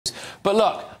But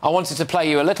look, I wanted to play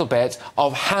you a little bit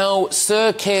of how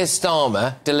Sir Keir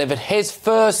Starmer delivered his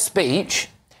first speech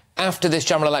after this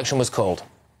general election was called.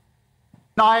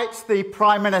 Tonight, the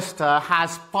Prime Minister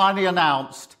has finally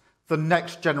announced the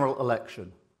next general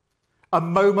election, a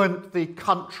moment the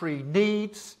country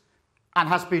needs and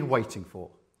has been waiting for,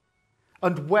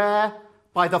 and where,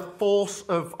 by the force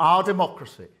of our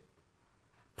democracy,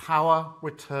 power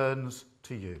returns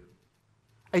to you.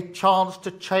 A chance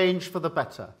to change for the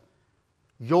better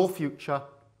your future,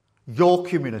 your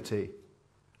community,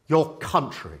 your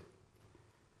country.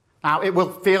 Now, it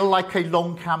will feel like a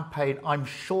long campaign, I'm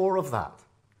sure of that.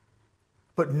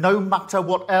 But no matter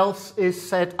what else is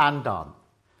said and done,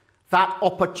 that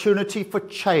opportunity for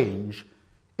change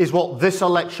is what this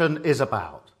election is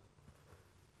about.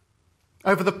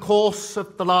 Over the course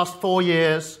of the last 4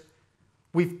 years,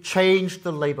 we've changed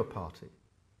the Labour Party,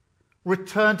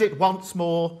 returned it once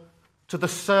more to the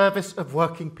service of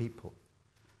working people.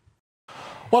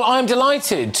 Well, I'm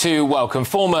delighted to welcome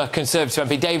former Conservative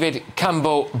MP David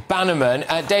Campbell Bannerman.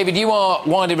 David, you are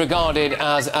widely regarded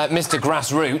as Mr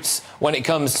Grassroots when it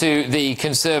comes to the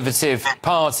Conservative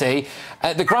Party.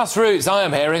 The Grassroots, I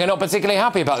am hearing, are not particularly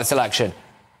happy about this election.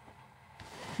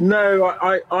 No,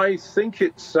 I think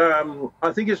it's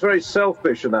a very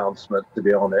selfish announcement, to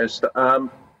be honest.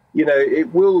 You know,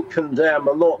 it will condemn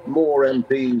a lot more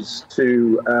MPs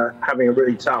to having a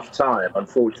really tough time,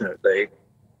 unfortunately.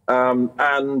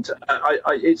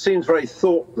 It seems very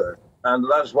thoughtless, and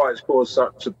that's why it's caused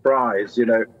such surprise. You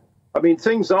know, I mean,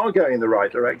 things are going in the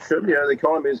right direction. You know, the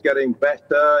economy is getting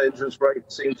better. Interest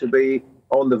rates seem to be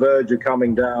on the verge of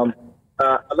coming down,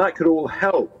 and that could all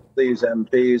help these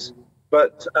MPs.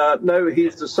 But no,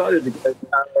 he's decided to go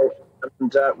now,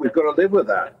 and we've got to live with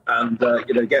that, and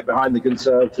you know, get behind the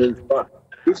Conservatives. But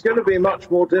it's going to be much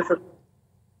more difficult.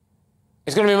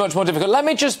 It's going to be much more difficult. Let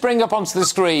me just bring up onto the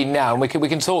screen now, and we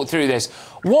can talk through this.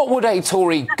 What would a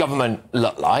Tory government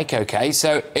look like? OK,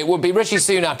 so it would be Rishi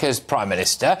Sunak as Prime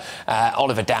Minister,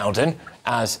 Oliver Dowden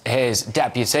as his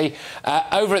deputy.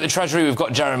 Over at the Treasury, we've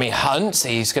got Jeremy Hunt.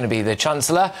 He's going to be the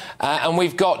Chancellor. And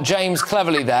we've got James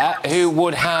Cleverly there, who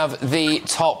would have the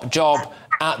top job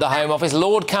at the Home Office.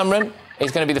 Lord Cameron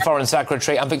is going to be the Foreign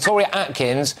Secretary, and Victoria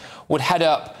Atkins would head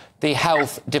up the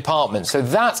Health Department. So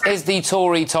that is the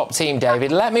Tory top team,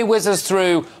 David. Let me whiz us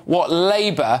through what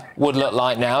Labour would look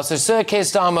like now. So Sir Keir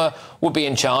Starmer would be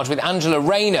in charge, with Angela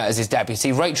Rayner as his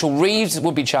deputy. Rachel Reeves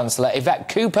would be Chancellor. Yvette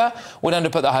Cooper would end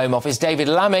up at the Home Office. David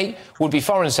Lammy would be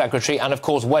Foreign Secretary. And, of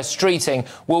course, Wes Streeting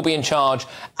will be in charge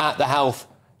at the Health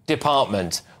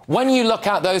Department. When you look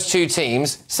at those two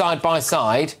teams side by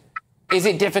side, is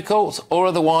it difficult or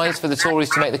otherwise for the Tories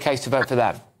to make the case to vote for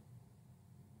them?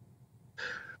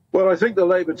 Well, I think the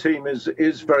Labour team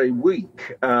is very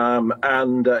weak,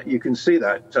 and you can see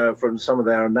that from some of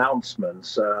their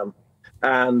announcements.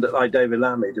 And like David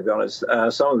Lammy, to be honest,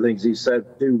 some of the things he said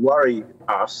do worry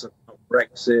us about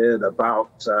Brexit,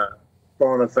 about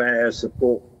foreign affairs,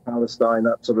 support for Palestine,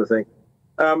 that sort of thing.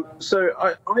 So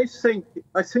I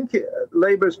think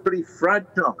Labour is pretty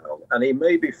fragile, and he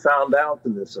may be found out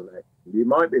in this election. You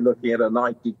might be looking at a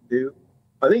 92.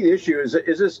 I think the issue is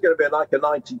this going to be like a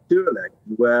 92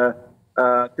 election where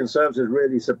Conservatives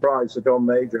really surprised Sir John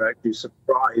Major, actually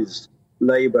surprised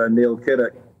Labour and Neil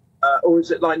Kinnock? Or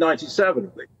is it like 97,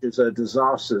 which is a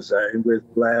disaster zone with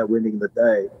Blair winning the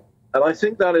day? And I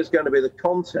think that is going to be the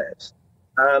contest.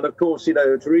 And, of course, you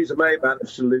know, Theresa May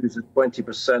managed to lose a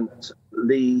 20%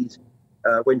 lead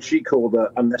when she called an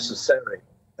unnecessary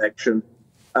election.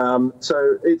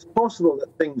 So it's possible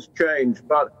that things change,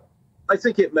 but I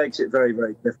think it makes it very,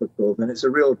 very difficult, and it's a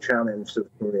real challenge to the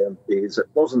Tory MPs. It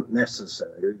wasn't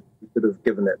necessary. We could have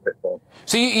given it a bit more.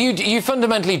 So you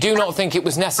fundamentally do not think it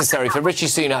was necessary for Rishi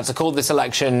Sunak to call this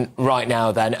election right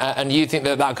now, then, and you think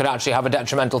that that could actually have a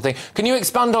detrimental thing. Can you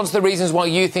expand on to the reasons why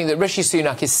you think that Rishi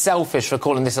Sunak is selfish for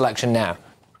calling this election now?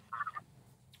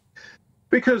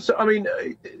 Because, I mean,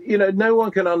 you know, no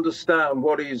one can understand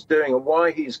what he's doing and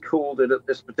why he's called it at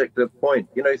this particular point.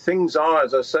 You know, things are,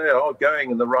 as I say, are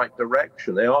going in the right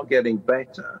direction. They are getting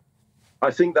better.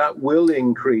 I think that will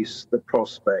increase the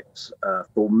prospects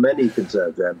for many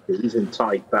Conservative MPs in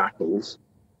tight battles.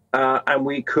 And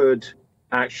we could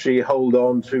actually hold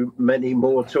on to many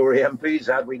more Tory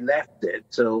MPs had we left it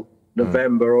till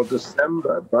November or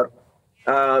December. But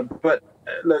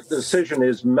look, the decision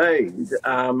is made,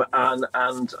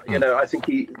 and you know, I think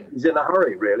he's in a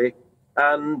hurry, really,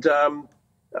 and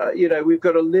you know, we've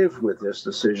got to live with this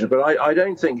decision. But I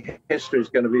don't think history is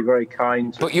going to be very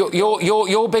kind. But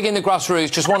you're big in the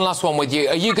grassroots. Just one last one with you.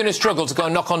 Are you going to struggle to go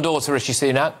and knock on doors to Rishi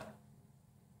Sunak?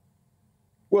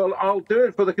 Well, I'll do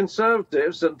it for the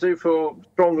Conservatives and do for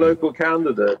strong local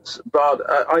candidates, but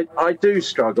I do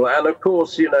struggle. And of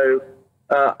course,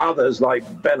 others like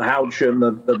Ben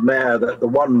Houchin, the mayor, the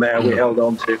one mayor we held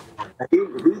on to,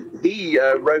 he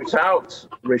wrote out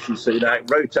Rishi Sunak,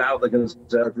 wrote out the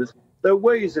Conservatives. There are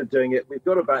ways of doing it. We've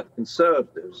got to back the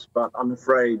Conservatives, but I'm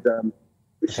afraid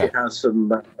Rishi has some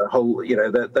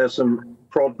there's some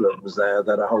problems there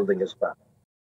that are holding us back.